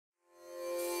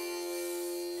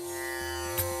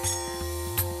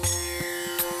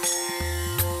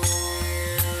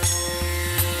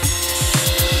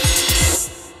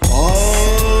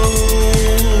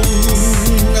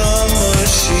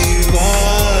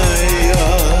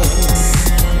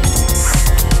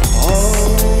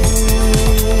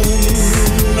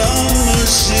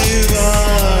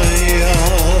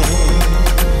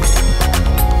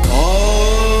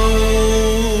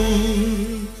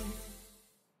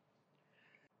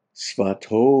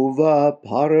Svato va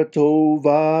parato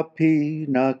vapi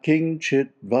na kinchit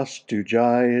vastu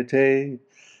jayate.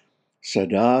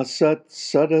 Sadasat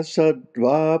sadasad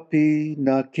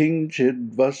na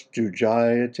kinchit vastu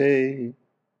jayate.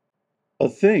 A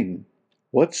thing,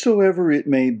 whatsoever it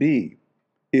may be,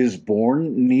 is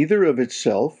born neither of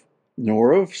itself,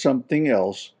 nor of something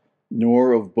else,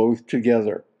 nor of both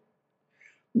together.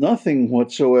 Nothing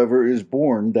whatsoever is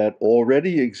born that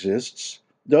already exists,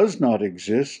 does not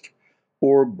exist,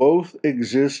 or both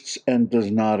exists and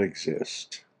does not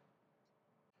exist.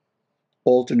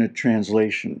 Alternate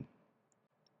translation.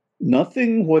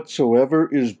 Nothing whatsoever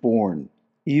is born,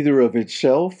 either of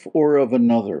itself or of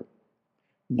another.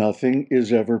 Nothing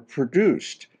is ever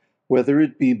produced, whether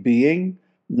it be being,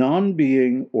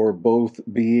 non-being, or both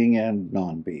being and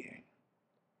non-being.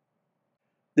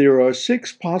 There are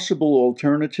 6 possible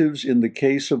alternatives in the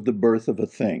case of the birth of a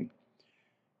thing.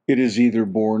 It is either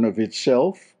born of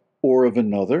itself, or of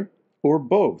another, or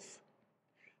both.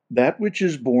 That which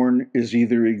is born is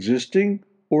either existing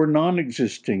or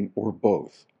non-existing, or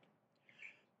both.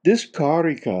 This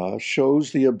Kārikā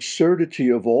shows the absurdity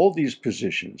of all these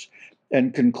positions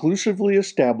and conclusively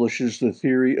establishes the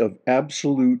theory of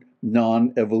absolute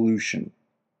non-evolution.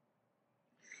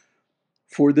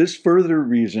 For this further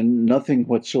reason, nothing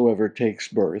whatsoever takes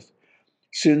birth,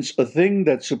 since a thing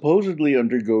that supposedly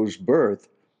undergoes birth,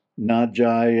 na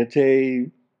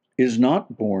jayate, is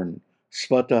not born,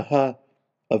 svataha,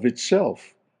 of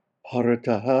itself,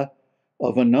 parataha,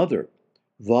 of another,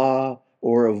 va,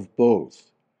 or of both.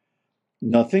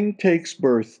 Nothing takes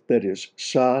birth that is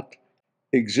sat,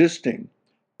 existing,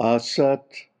 asat,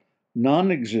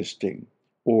 non-existing,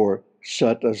 or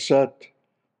sat asat,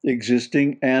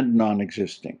 existing and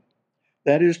non-existing.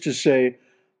 That is to say,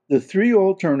 the 3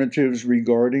 alternatives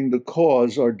regarding the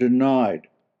cause are denied.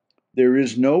 There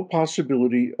is no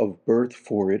possibility of birth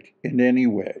for it in any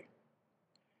way.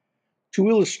 To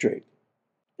illustrate,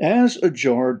 as a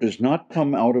jar does not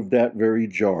come out of that very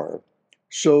jar,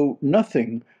 so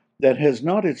nothing that has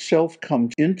not itself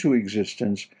come into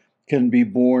existence can be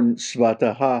born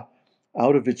svataha,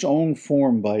 out of its own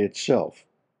form by itself.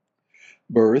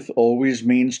 Birth always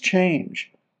means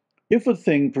change. If a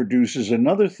thing produces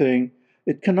another thing,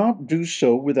 it cannot do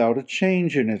so without a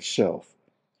change in itself.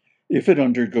 If it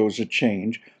undergoes a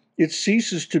change, it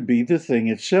ceases to be the thing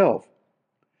itself.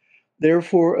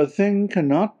 Therefore, a thing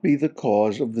cannot be the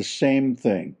cause of the same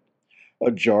thing.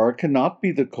 A jar cannot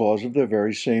be the cause of the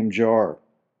very same jar.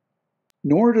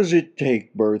 Nor does it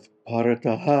take birth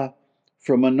parataha,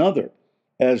 from another,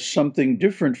 as something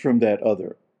different from that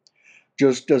other,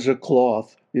 just as a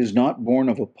cloth is not born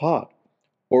of a pot,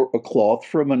 or a cloth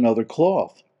from another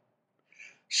cloth.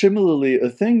 Similarly, a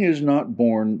thing is not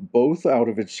born both out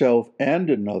of itself and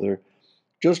another,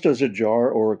 just as a jar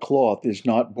or a cloth is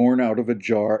not born out of a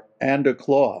jar and a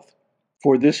cloth,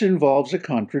 for this involves a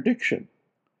contradiction.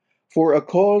 For a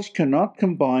cause cannot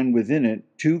combine within it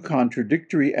 2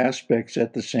 contradictory aspects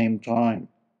at the same time.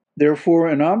 Therefore,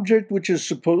 an object which is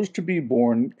supposed to be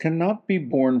born cannot be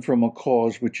born from a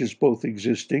cause which is both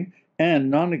existing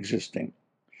and non-existing.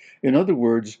 In other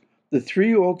words, the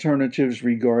 3 alternatives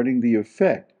regarding the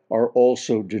effect are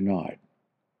also denied.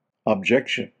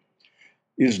 Objection.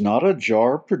 Is not a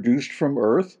jar produced from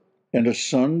earth and a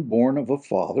son born of a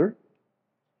father?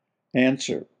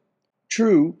 Answer.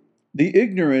 True, the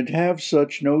ignorant have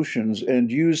such notions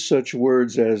and use such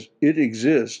words as it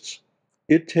exists,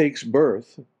 it takes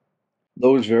birth.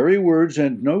 Those very words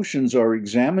and notions are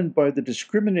examined by the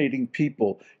discriminating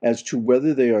people as to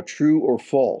whether they are true or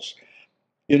false,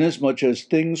 inasmuch as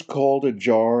things called a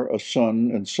jar, a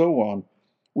son, and so on,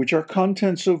 which are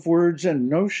contents of words and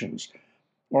notions,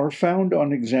 are found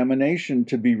on examination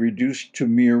to be reduced to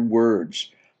mere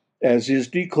words, as is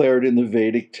declared in the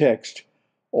Vedic text.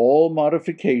 All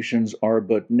modifications are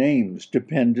but names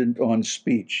dependent on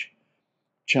speech.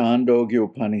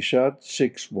 Māṇḍūkyopaniṣad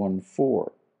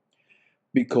 6.1.4.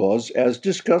 Because, as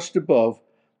discussed above,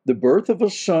 the birth of a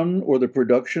son or the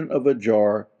production of a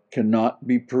jar cannot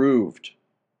be proved.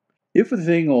 If a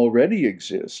thing already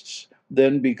exists,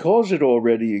 then because it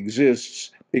already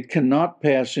exists, it cannot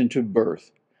pass into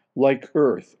birth, like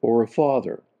earth or a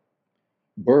father.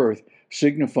 Birth,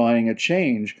 signifying a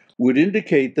change, would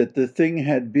indicate that the thing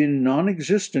had been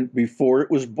non-existent before it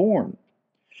was born.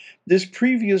 This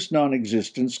previous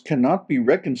non-existence cannot be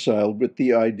reconciled with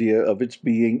the idea of its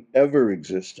being ever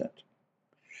existent.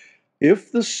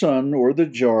 If the son or the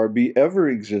jar be ever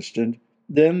existent,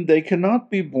 then they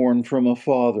cannot be born from a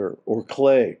father or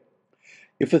clay.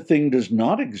 If a thing does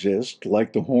not exist,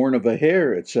 like the horn of a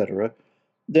hare, etc.,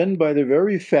 then by the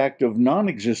very fact of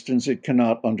non-existence it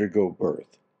cannot undergo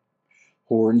birth.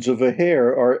 Horns of a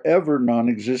hare are ever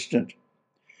non-existent.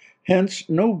 Hence,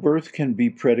 no birth can be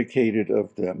predicated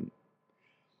of them.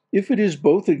 If it is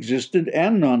both existent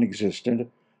and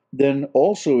non-existent, then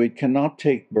also it cannot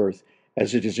take birth,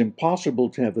 as it is impossible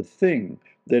to have a thing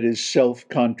that is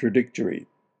self-contradictory.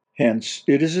 Hence,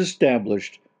 it is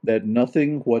established that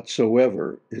nothing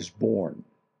whatsoever is born.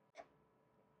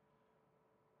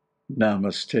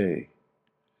 Namaste.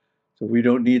 So we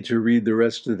don't need to read the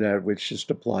rest of that, which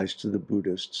just applies to the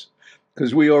Buddhists,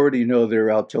 because we already know they're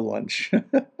out to lunch.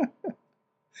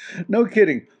 No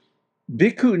kidding.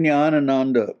 Bhikkhu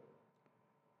Nikhilānanda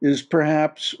is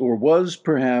perhaps, or was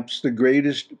perhaps, the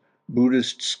greatest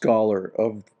Buddhist scholar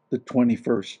of the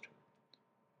 21st.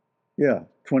 Yeah,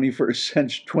 21st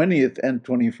century, 20th and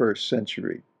 21st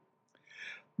century.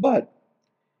 But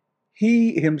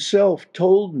he himself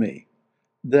told me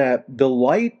that the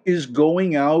light is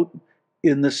going out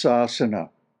in the sasana.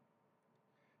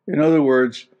 In other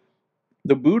words,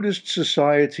 the Buddhist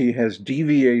society has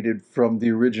deviated from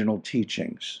the original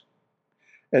teachings.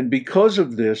 And because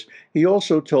of this, he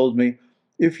also told me,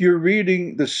 if you're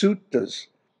reading the suttas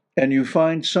and you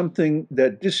find something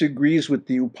that disagrees with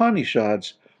the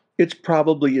Upanishads, it's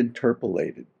probably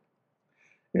interpolated.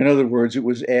 In other words, it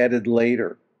was added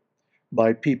later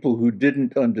by people who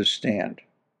didn't understand,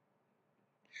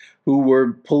 who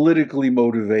were politically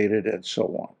motivated, and so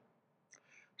on.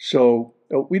 So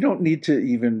we don't need to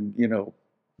even,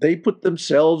 they put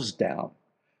themselves down.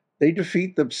 They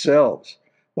defeat themselves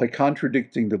by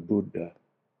contradicting the Buddha.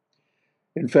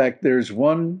 In fact, there's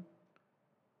one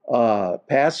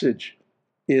passage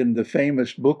in the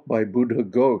famous book by Buddha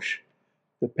Ghosh,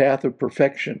 The Path of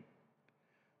Perfection,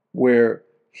 where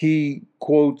he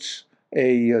quotes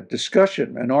a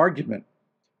discussion, an argument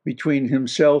between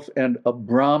himself and a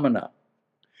Brahmana.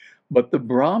 But the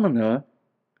Brahmana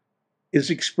is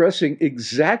expressing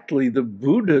exactly the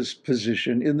Buddha's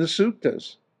position in the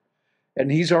suttas,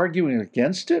 and he's arguing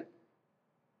against it.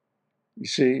 You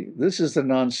see, this is the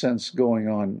nonsense going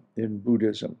on in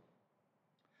Buddhism.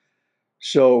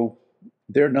 So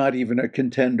they're not even a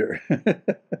contender.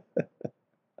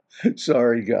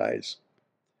 Sorry, guys.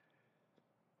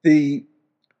 The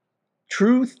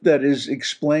truth that is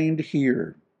explained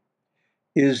here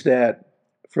is that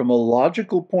from a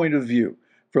logical point of view,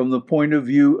 from the point of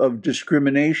view of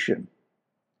discrimination,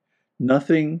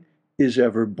 nothing is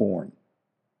ever born.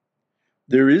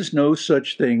 There is no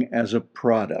such thing as a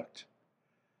product,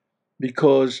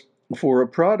 because for a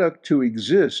product to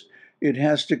exist, it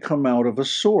has to come out of a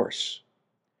source.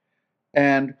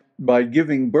 And by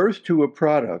giving birth to a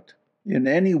product in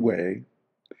any way,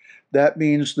 that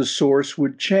means the source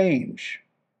would change,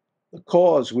 the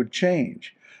cause would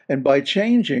change. And by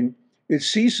changing, it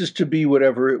ceases to be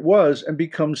whatever it was and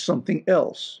becomes something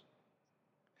else.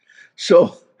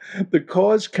 So the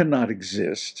cause cannot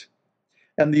exist,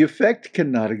 and the effect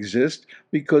cannot exist,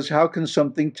 because how can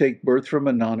something take birth from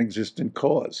a non-existent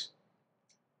cause?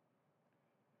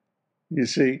 You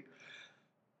see,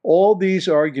 all these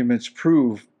arguments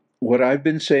prove what I've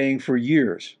been saying for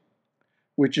years,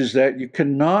 which is that you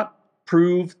cannot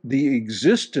prove the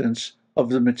existence of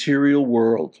the material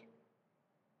world.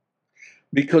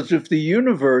 Because if the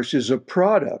universe is a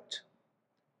product,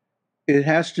 it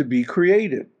has to be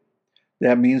created.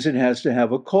 That means it has to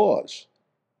have a cause.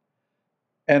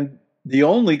 And the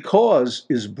only cause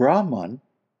is Brahman,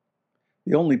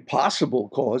 the only possible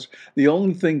cause, the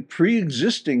only thing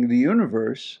pre-existing the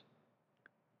universe.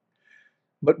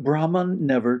 But Brahman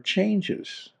never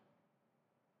changes.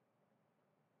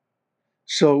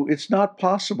 So it's not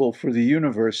possible for the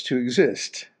universe to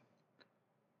exist.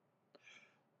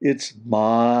 It's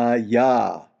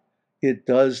Maya. It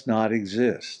does not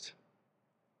exist.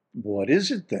 What is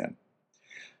it then?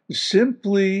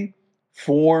 Simply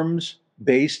forms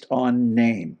based on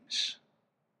names.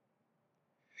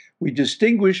 We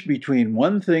distinguish between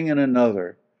one thing and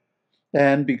another,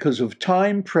 and because of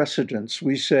time precedence,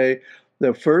 we say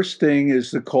the first thing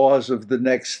is the cause of the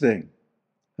next thing.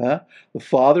 The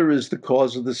father is the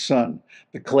cause of the son.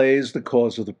 The clay is the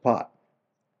cause of the pot.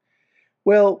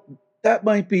 Well, that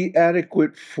might be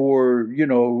adequate for,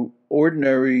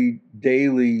 ordinary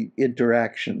daily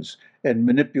interactions and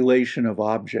manipulation of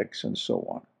objects and so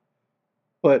on.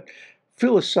 But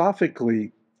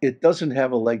philosophically, it doesn't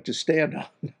have a leg to stand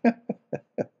on,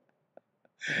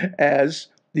 as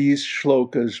these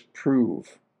shlokas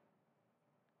prove.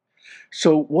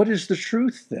 So what is the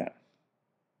truth then?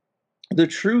 The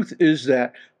truth is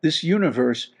that this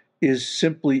universe is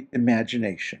simply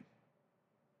imagination.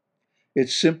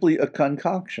 It's simply a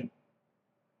concoction.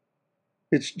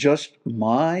 It's just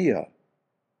Maya.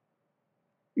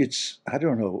 It's,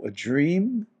 a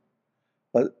dream,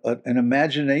 an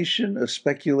imagination, a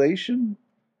speculation?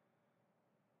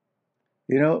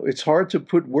 It's hard to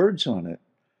put words on it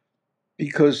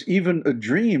because even a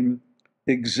dream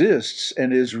exists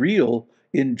and is real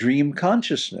in dream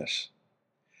consciousness.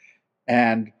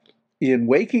 And in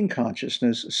waking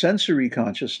consciousness, sensory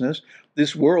consciousness,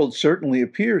 this world certainly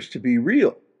appears to be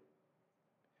real.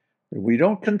 We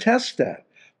don't contest that.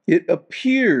 It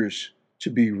appears to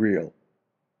be real.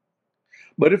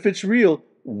 But if it's real,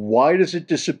 why does it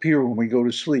disappear when we go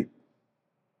to sleep?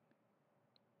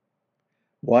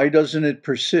 Why doesn't it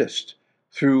persist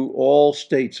through all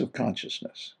states of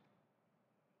consciousness?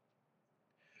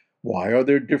 Why are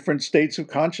there different states of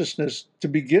consciousness to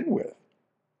begin with?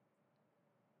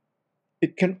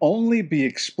 It can only be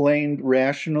explained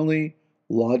rationally,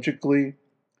 logically,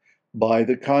 by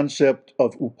the concept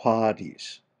of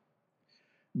upadhis,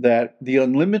 that the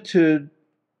unlimited,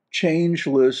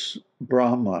 changeless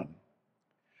Brahman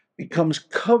becomes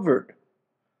covered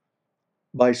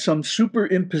by some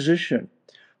superimposition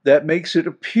that makes it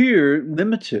appear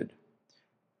limited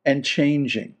and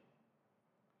changing,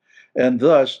 and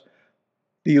thus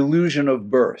the illusion of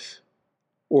birth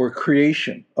or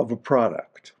creation of a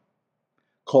product,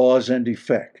 cause and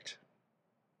effect.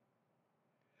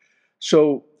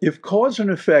 So if cause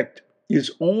and effect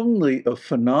is only a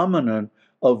phenomenon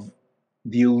of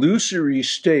the illusory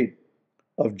state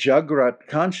of Jagrat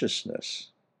consciousness,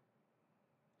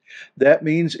 that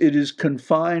means it is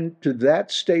confined to that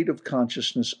state of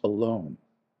consciousness alone.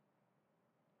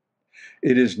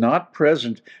 It is not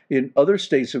present in other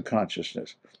states of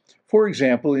consciousness. For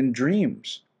example, in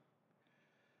dreams.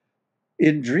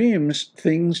 In dreams,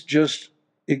 things just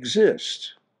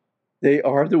exist. They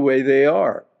are the way they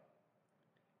are.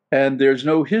 And there's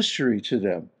no history to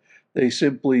them. They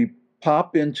simply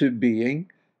pop into being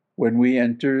when we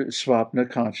enter svapna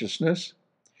consciousness,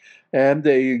 and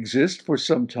they exist for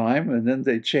some time, and then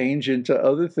they change into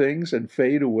other things and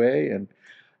fade away, and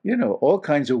all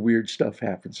kinds of weird stuff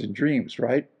happens in dreams,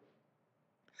 right?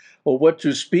 Or what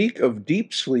to speak of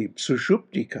deep sleep,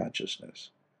 sushupti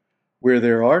consciousness, where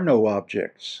there are no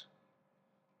objects,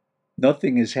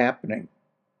 nothing is happening,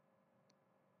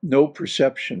 no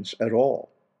perceptions at all.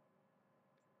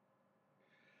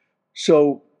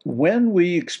 So when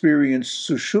we experience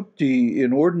sushupti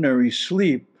in ordinary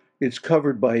sleep, it's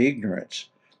covered by ignorance.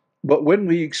 But when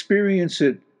we experience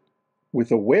it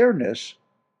with awareness,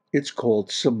 it's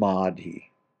called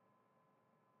samadhi.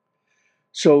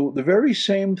 So the very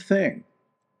same thing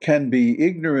can be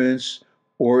ignorance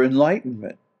or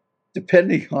enlightenment,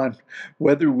 depending on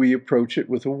whether we approach it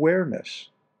with awareness.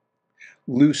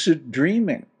 Lucid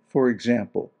dreaming, for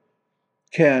example,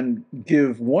 can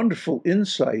give wonderful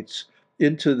insights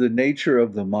into the nature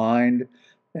of the mind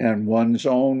and one's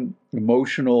own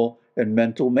emotional and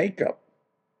mental makeup.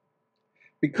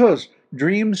 Because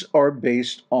dreams are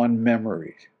based on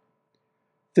memory,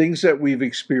 things that we've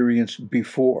experienced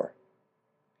before.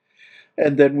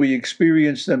 And then we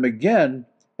experience them again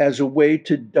as a way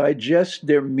to digest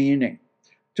their meaning,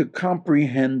 to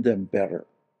comprehend them better.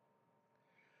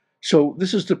 So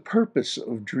this is the purpose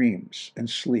of dreams and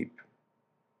sleep.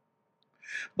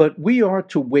 But we are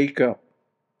to wake up.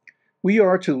 We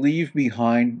are to leave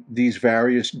behind these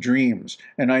various dreams,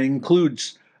 and I include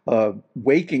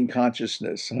waking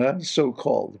consciousness,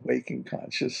 so-called waking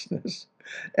consciousness,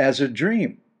 as a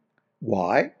dream.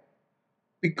 Why?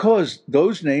 Because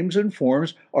those names and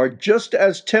forms are just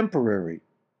as temporary,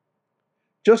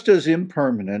 just as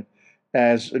impermanent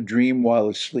as a dream while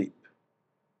asleep.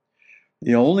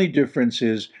 The only difference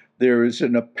is there is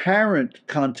an apparent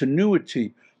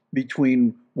continuity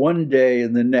between one day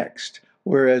and the next,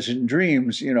 whereas in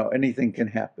dreams, anything can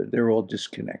happen. They're all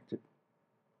disconnected.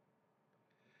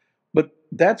 But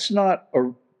that's not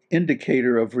an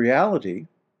indicator of reality,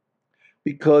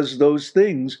 because those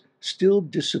things still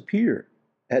disappear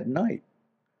at night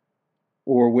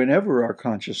or whenever our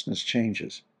consciousness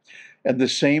changes. And the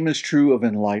same is true of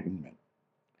enlightenment,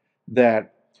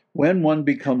 that when one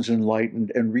becomes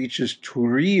enlightened and reaches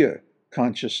turiya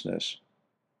consciousness,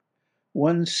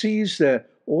 one sees that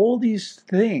all these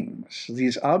things,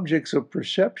 these objects of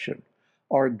perception,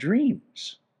 are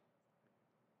dreams.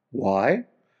 Why?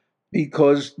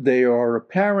 Because they are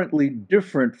apparently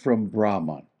different from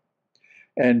Brahman.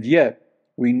 And yet,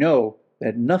 we know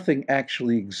that nothing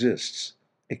actually exists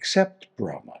except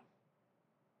Brahman.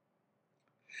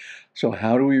 So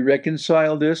how do we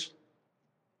reconcile this?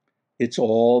 It's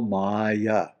all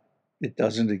Maya. It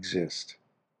doesn't exist.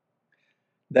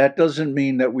 That doesn't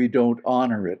mean that we don't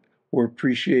honor it or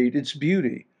appreciate its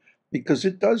beauty, because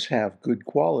it does have good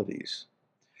qualities.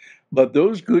 But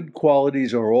those good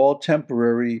qualities are all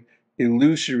temporary,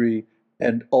 illusory,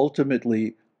 and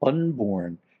ultimately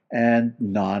unborn and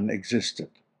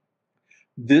non-existent.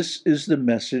 This is the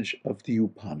message of the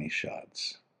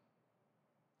Upanishads.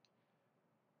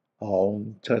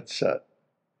 Om Tat Sat.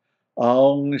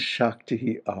 Om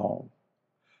Shakti Om.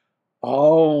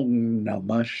 Om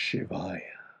Namah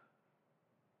Shivaya.